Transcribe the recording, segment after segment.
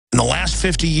the last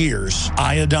 50 years,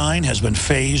 iodine has been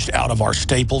phased out of our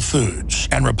staple foods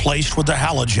and replaced with the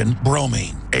halogen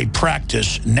bromine, a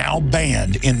practice now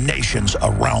banned in nations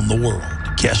around the world.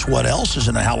 Guess what else is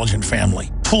in the halogen family?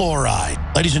 Fluoride.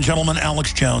 Ladies and gentlemen,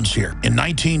 Alex Jones here. In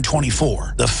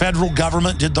 1924, the federal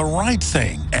government did the right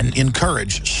thing and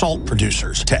encouraged salt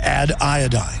producers to add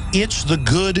iodine. It's the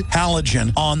good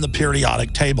halogen on the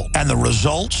periodic table, and the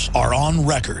results are on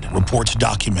record, reports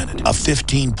documented. A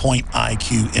 15-point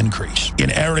IQ increase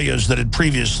in areas that had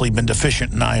previously been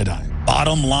deficient in iodine.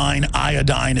 Bottom line,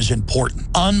 iodine is important.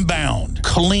 Unbound,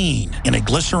 clean, in a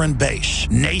glycerin base.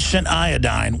 Nascent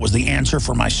iodine was the answer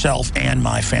for myself and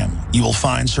my family. You will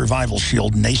find Survival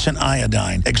Shield Nascent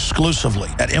Iodine exclusively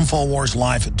at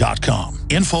InfoWarsLife.com.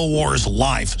 InfoWars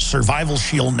Life Survival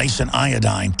Shield Nascent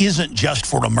Iodine isn't just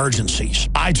for emergencies.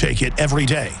 I take it every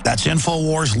day. That's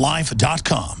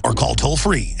InfoWarsLife.com or call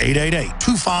toll-free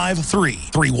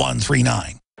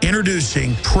 888-253-3139.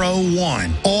 Introducing Pro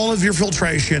One. All of your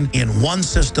filtration in one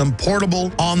system,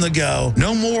 portable, on the go.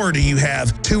 No more do you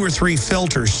have 2 or 3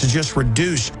 filters to just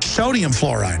reduce sodium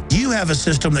fluoride. You have a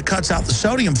system that cuts out the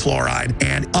sodium fluoride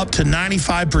and up to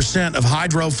 95% of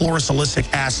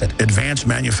hydrofluorosilicic acid. Advanced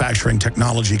manufacturing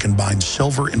technology combines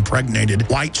silver-impregnated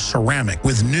white ceramic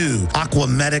with new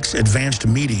Aquamedics advanced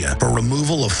media for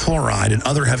removal of fluoride and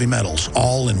other heavy metals,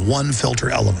 all in one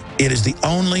filter element. It is the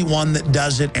only one that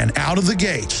does it, and out of the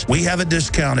gate, we have it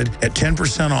discounted at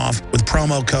 10% off with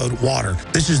promo code WATER.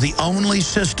 This is the only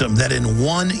system that in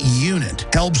one unit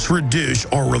helps reduce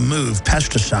or remove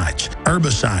pesticides,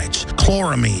 herbicides,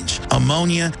 chloramines,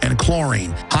 ammonia, and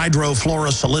chlorine,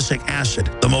 hydrofluorosilicic acid,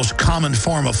 the most common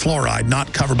form of fluoride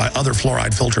not covered by other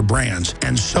fluoride filter brands,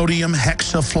 and sodium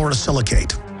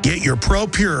hexafluorosilicate. Get your Pro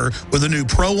Pure with the new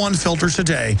Pro One filters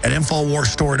today at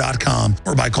InfoWarsStore.com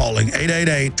or by calling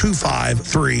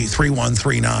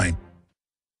 888-253-3139.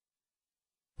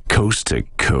 Coast to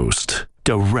coast,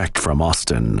 direct from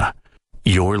Austin.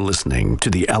 You're listening to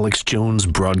the Alex Jones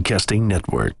Broadcasting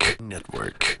Network.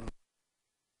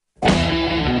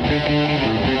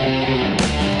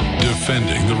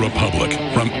 Defending the Republic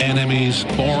from enemies,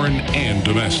 foreign and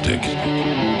domestic.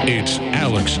 It's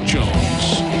Alex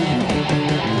Jones.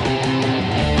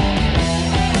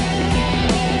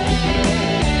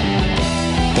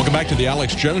 Welcome back to the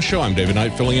Alex Jones Show. I'm David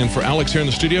Knight filling in for Alex here in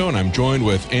the studio, and I'm joined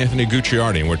with Anthony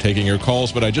Gucciardi, and we're taking your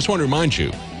calls. But I just want to remind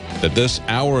you that this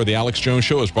hour of the Alex Jones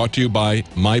Show is brought to you by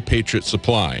My Patriot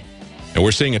Supply. And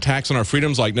we're seeing attacks on our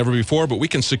freedoms like never before, but we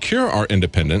can secure our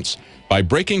independence by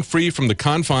breaking free from the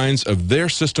confines of their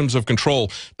systems of control.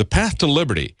 The path to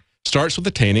liberty starts with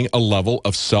attaining a level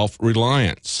of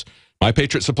self-reliance. My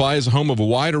Patriot Supply is the home of a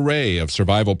wide array of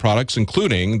survival products,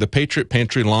 including the Patriot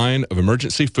Pantry line of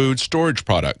emergency food storage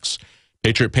products.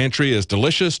 Patriot Pantry is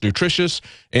delicious, nutritious,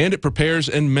 and it prepares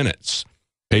in minutes.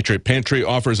 Patriot Pantry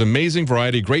offers amazing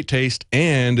variety, great taste,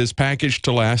 and is packaged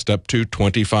to last up to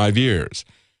 25 years.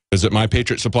 Visit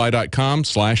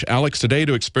mypatriotsupply.com/Alex today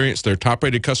to experience their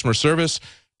top-rated customer service,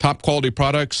 top-quality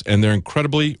products, and their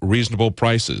incredibly reasonable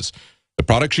prices. The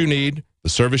products you need, the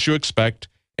service you expect,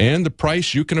 and the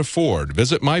price you can afford.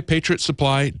 Visit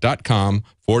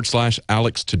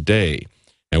mypatriotsupply.com/Alex today.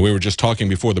 And we were just talking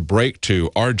before the break to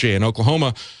RJ in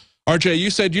Oklahoma. RJ, you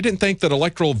said you didn't think that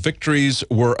electoral victories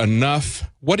were enough.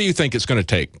 What do you think it's going to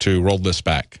take to roll this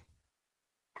back?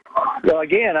 Well,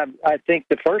 again, I think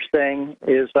the first thing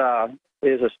is a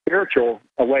spiritual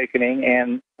awakening,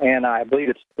 and I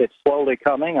believe it's slowly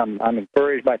coming. I'm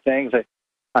encouraged by things that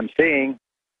I'm seeing.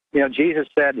 You know, Jesus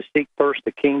said to seek first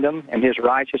the kingdom and his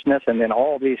righteousness, and then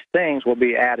all these things will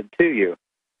be added to you.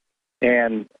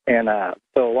 And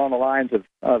so along the lines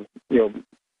of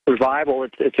revival,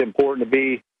 it's important to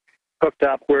be hooked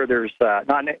up where there's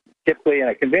not typically in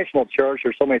a conventional church.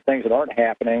 There's so many things that aren't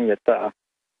happening that.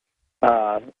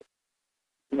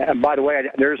 And by the way,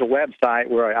 there's a website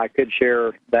where I could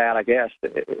share that. I guess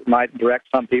it might direct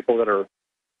some people that are.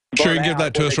 Sure, you give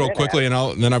that to us real quickly, and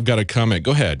then I've got a comment.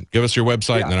 Go ahead. Give us your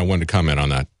website, and then I wanted to comment on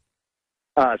that.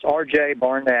 It's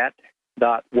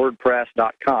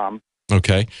rjbarnett.wordpress.com.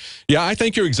 Okay. Yeah, I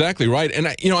think you're exactly right. And,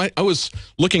 I was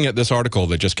looking at this article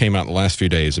that just came out in the last few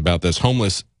days about this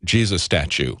homeless Jesus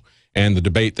statue and the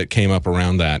debate that came up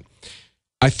around that.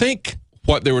 I think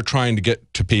what they were trying to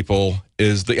get to people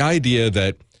is the idea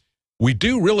that we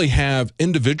do really have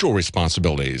individual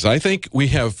responsibilities. I think we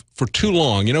have for too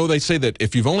long, they say that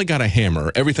if you've only got a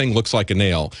hammer, everything looks like a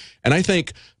nail. And I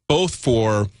think both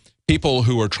for people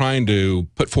who are trying to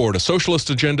put forward a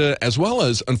socialist agenda, as well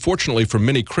as, unfortunately, for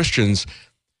many Christians,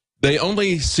 They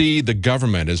only see the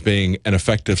government as being an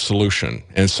effective solution.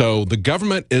 And so the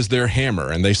government is their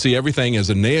hammer, and they see everything as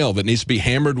a nail that needs to be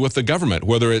hammered with the government,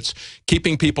 whether it's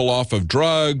keeping people off of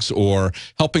drugs or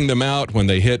helping them out when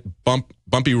they hit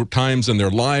bumpy times in their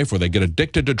life or they get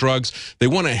addicted to drugs. They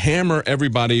want to hammer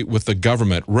everybody with the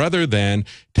government rather than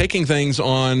taking things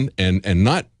on and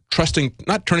not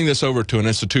turning this over to an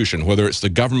institution, whether it's the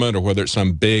government or whether it's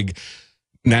some big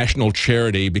national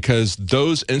charity, because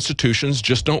those institutions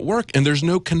just don't work and there's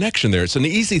no connection there. It's an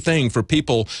easy thing for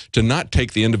people to not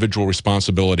take the individual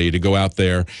responsibility to go out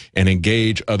there and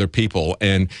engage other people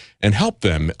and help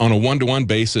them on a one-to-one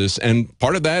basis. And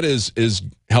part of that is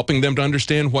helping them to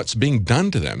understand what's being done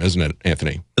to them, isn't it,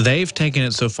 Anthony? They've taken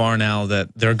it so far now that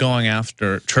they're going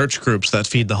after church groups that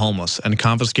feed the homeless and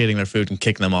confiscating their food and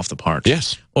kicking them off the park.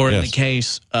 Yes. Or in the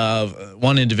case of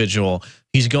one individual,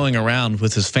 he's going around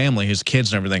with his family, his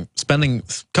kids and everything, spending a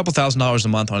couple $1,000s a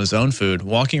month on his own food,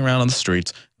 walking around on the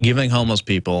streets, giving homeless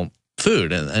people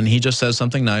food. And he just says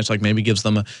something nice, like maybe gives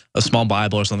them a small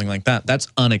Bible or something like that. That's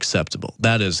unacceptable.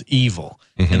 That is evil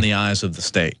in the eyes of the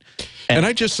state. And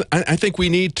I think we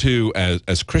need to,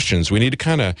 as Christians, we need to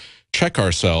kind of check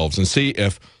ourselves and see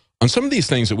if on some of these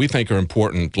things that we think are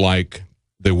important, like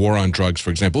the war on drugs, for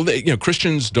example,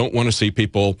 Christians don't want to see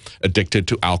people addicted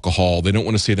to alcohol. They don't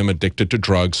want to see them addicted to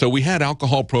drugs. So we had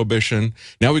alcohol prohibition.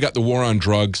 Now we got the war on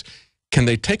drugs. Can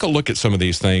they take a look at some of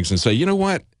these things and say, you know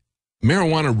what?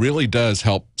 Marijuana really does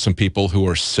help some people who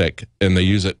are sick, and they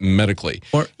use it medically.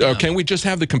 Or can we just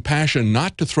have the compassion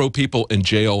not to throw people in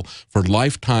jail for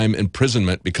lifetime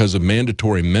imprisonment because of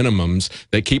mandatory minimums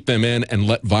that keep them in and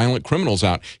let violent criminals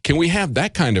out? Can we have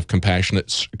that kind of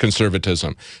compassionate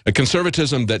conservatism? A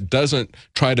conservatism that doesn't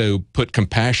try to put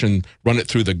compassion, run it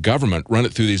through the government, run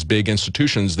it through these big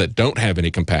institutions that don't have any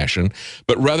compassion,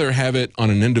 but rather have it on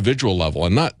an individual level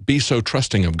and not be so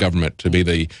trusting of government to be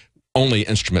the only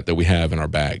instrument that we have in our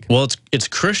bag. Well, it's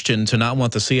Christian to not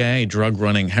want the CIA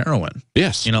drug-running heroin.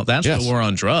 Yes. That's the war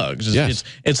on drugs.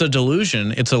 It's a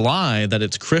delusion. It's a lie that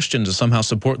it's Christian to somehow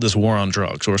support this war on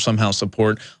drugs or somehow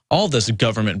support all this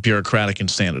government bureaucratic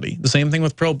insanity. The same thing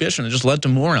with prohibition. It just led to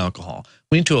more alcohol.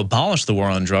 We need to abolish the war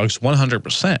on drugs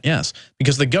 100%, yes,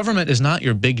 because the government is not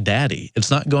your big daddy.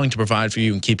 It's not going to provide for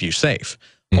you and keep you safe.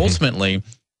 Ultimately,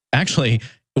 actually,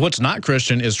 what's not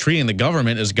Christian is treating the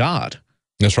government as God.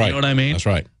 That's right. You know what I mean? That's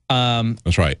right.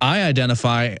 That's right. I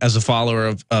identify as a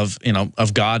follower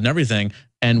of God and everything.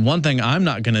 And one thing I'm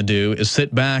not going to do is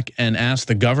sit back and ask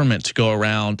the government to go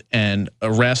around and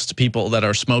arrest people that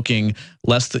are smoking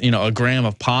less than a gram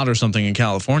of pot or something in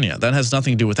California. That has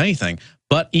nothing to do with anything.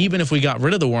 But even if we got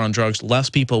rid of the war on drugs, less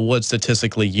people would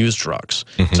statistically use drugs.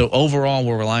 So overall,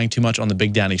 we're relying too much on the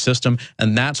big daddy system.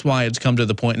 And that's why it's come to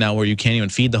the point now where you can't even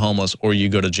feed the homeless or you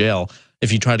go to jail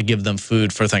if you try to give them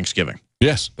food for Thanksgiving.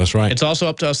 Yes, that's right. It's also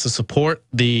up to us to support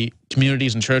the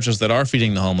communities and churches that are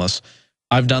feeding the homeless.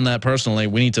 I've done that personally.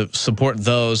 We need to support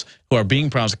those who are being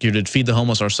prosecuted, feed the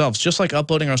homeless ourselves, just like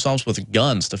uploading ourselves with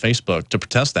guns to Facebook to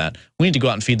protest that. We need to go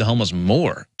out and feed the homeless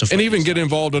more. And even get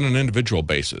involved on an individual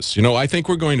basis. I think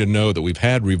we're going to know that we've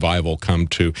had revival come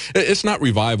to. It's not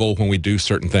revival when we do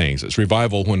certain things. It's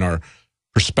revival when our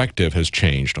perspective has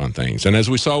changed on things. And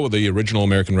as we saw with the original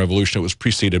American Revolution, it was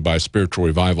preceded by a spiritual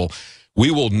revival. We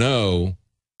will know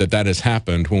that that has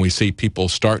happened when we see people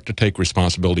start to take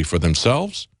responsibility for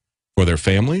themselves, for their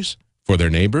families, for their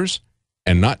neighbors,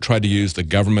 and not try to use the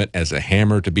government as a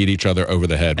hammer to beat each other over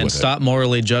the head with it. And stop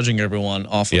morally judging everyone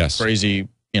off of crazy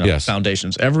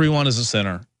foundations. Everyone is a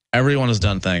sinner. Everyone has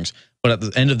done things. But at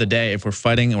the end of the day, if we're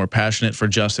fighting and we're passionate for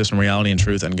justice and reality and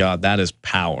truth and God, that is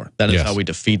power. That is how we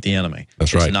defeat the enemy.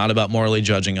 That's right. It's not about morally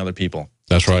judging other people.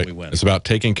 That's right. It's about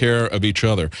taking care of each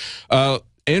other.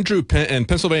 Andrew, in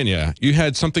Pennsylvania, you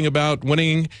had something about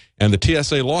winning and the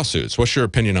TSA lawsuits. What's your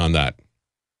opinion on that?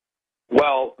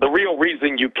 Well, the real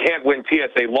reason you can't win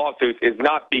TSA lawsuits is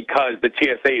not because the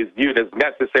TSA is viewed as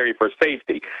necessary for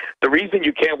safety. The reason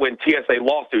you can't win TSA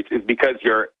lawsuits is because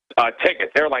your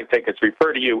airline tickets,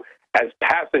 refer to you as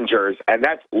passengers, and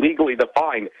that's legally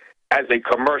defined as a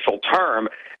commercial term.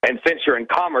 And since you're in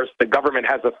commerce, the government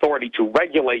has authority to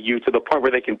regulate you to the point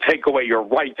where they can take away your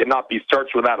right to not be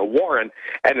searched without a warrant.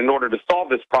 And in order to solve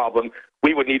this problem,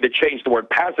 we would need to change the word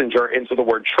passenger into the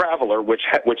word traveler, which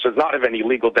does not have any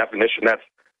legal definition. That's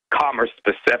commerce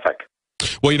specific.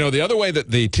 Well, the other way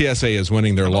that the TSA is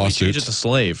winning their lawsuits... Just a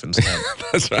slave instead.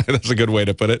 That's right. That's a good way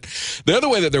to put it. The other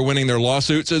way that they're winning their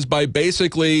lawsuits is by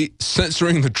basically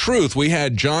censoring the truth. We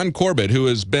had John Corbett, who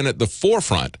has been at the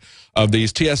forefront of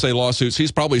these TSA lawsuits.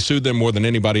 He's probably sued them more than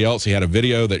anybody else. He had a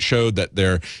video that showed that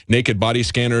their naked body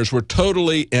scanners were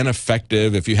totally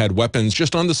ineffective if you had weapons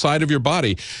just on the side of your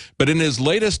body. But in his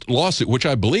latest lawsuit, which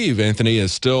I believe, Anthony,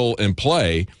 is still in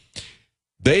play,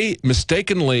 they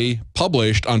mistakenly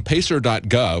published on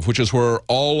pacer.gov, which is where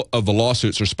all of the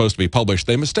lawsuits are supposed to be published.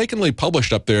 They mistakenly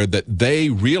published up there that they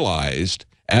realized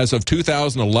as of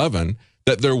 2011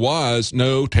 that there was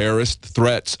no terrorist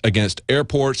threats against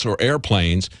airports or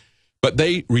airplanes, but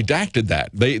they redacted that.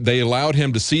 They allowed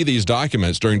him to see these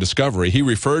documents during discovery. He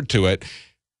referred to it,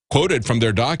 quoted from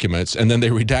their documents, and then they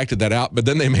redacted that out, but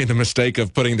then they made the mistake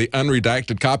of putting the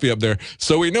unredacted copy up there.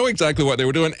 So we know exactly what they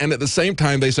were doing, and at the same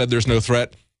time they said there's no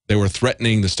threat. They were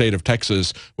threatening the state of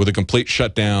Texas with a complete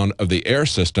shutdown of the air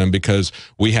system because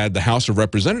we had the House of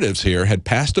Representatives here had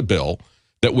passed a bill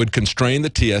that would constrain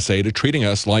the TSA to treating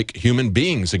us like human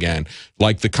beings again,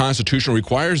 like the Constitution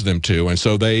requires them to. And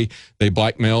so they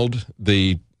blackmailed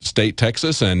the state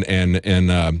Texas and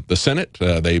the Senate.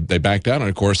 They backed out. And,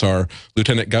 of course, our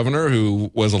lieutenant governor,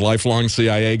 who was a lifelong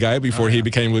CIA guy before he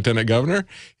became lieutenant governor,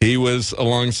 he was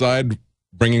alongside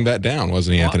bringing that down,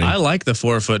 wasn't he, Anthony? I like the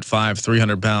 4'5",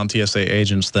 300-pound TSA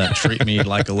agents that treat me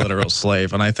like a literal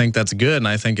slave, and I think that's good. And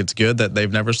I think it's good that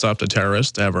they've never stopped a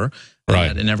terrorist ever.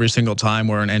 Right. And every single time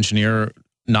where an engineer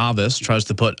novice tries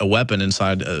to put a weapon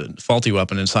inside, a faulty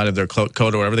weapon inside of their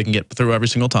code or whatever, they can get through every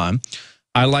single time.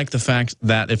 I like the fact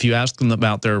that if you ask them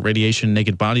about their radiation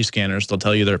naked body scanners, they'll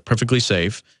tell you they're perfectly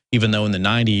safe, even though in the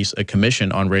 90s, a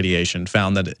commission on radiation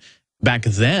found that back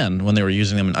then, when they were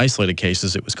using them in isolated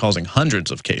cases, it was causing hundreds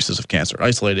of cases of cancer,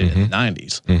 isolated in the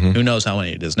 90s. Who knows how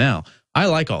many it is now? I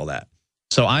like all that.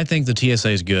 So I think the TSA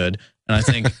is good, and I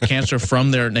think cancer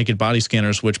from their naked body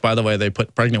scanners, which, by the way, they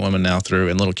put pregnant women now through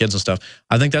and little kids and stuff,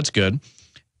 I think that's good.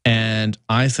 And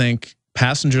I think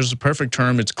passenger is a perfect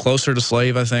term. It's closer to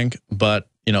slave, I think, but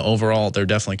you know, overall, they're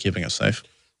definitely keeping us safe.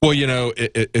 Well, you know,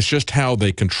 it's just how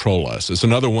they control us. It's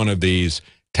another one of these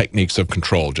techniques of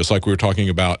control, just like we were talking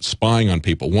about spying on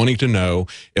people, wanting to know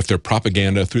if their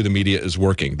propaganda through the media is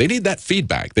working. They need that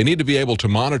feedback. They need to be able to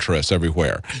monitor us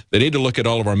everywhere. They need to look at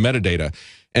all of our metadata.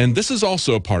 And this is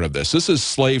also a part of this. This is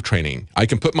slave training. I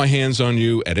can put my hands on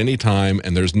you at any time,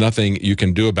 and there's nothing you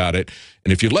can do about it.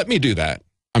 And if you let me do that,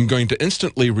 I'm going to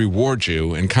instantly reward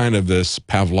you in kind of this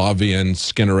Pavlovian,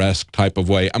 Skinner-esque type of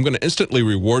way. I'm going to instantly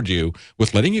reward you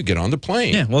with letting you get on the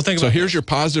plane. Yeah, well, think about so here's your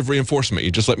positive reinforcement.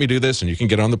 You just let me do this, and you can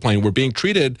get on the plane. We're being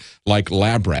treated like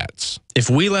lab rats. If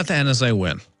we let the NSA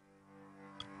win,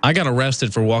 I got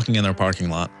arrested for walking in their parking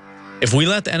lot. If we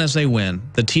let the NSA win,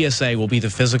 the TSA will be the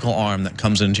physical arm that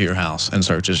comes into your house and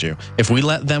searches you. If we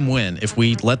let them win, if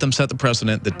we let them set the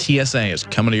precedent, the TSA is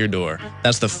coming to your door.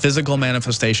 That's the physical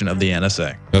manifestation of the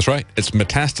NSA. That's right. It's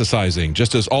metastasizing,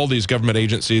 just as all these government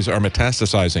agencies are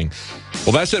metastasizing.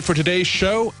 Well, that's it for today's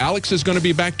show. Alex is going to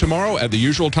be back tomorrow at the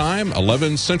usual time,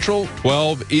 11 Central,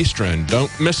 12 Eastern.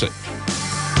 Don't miss it.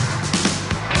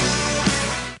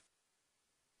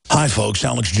 Hi, folks.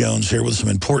 Alex Jones here with some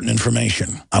important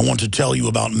information. I want to tell you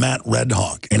about Matt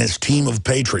Redhawk and his team of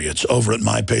patriots over at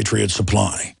My Patriot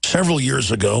Supply. Several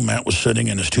years ago, Matt was sitting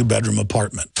in his two-bedroom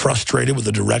apartment, frustrated with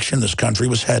the direction this country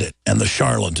was headed and the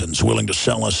charlatans willing to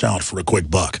sell us out for a quick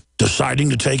buck. Deciding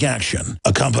to take action,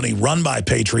 a company run by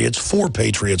patriots for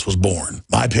patriots was born.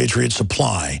 My Patriot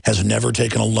Supply has never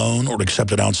taken a loan or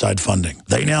accepted outside funding.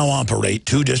 They now operate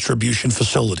 2 distribution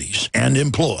facilities and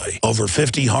employ over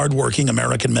 50 hardworking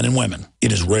American men and women.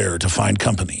 It is rare to find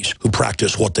companies who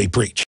practice what they preach.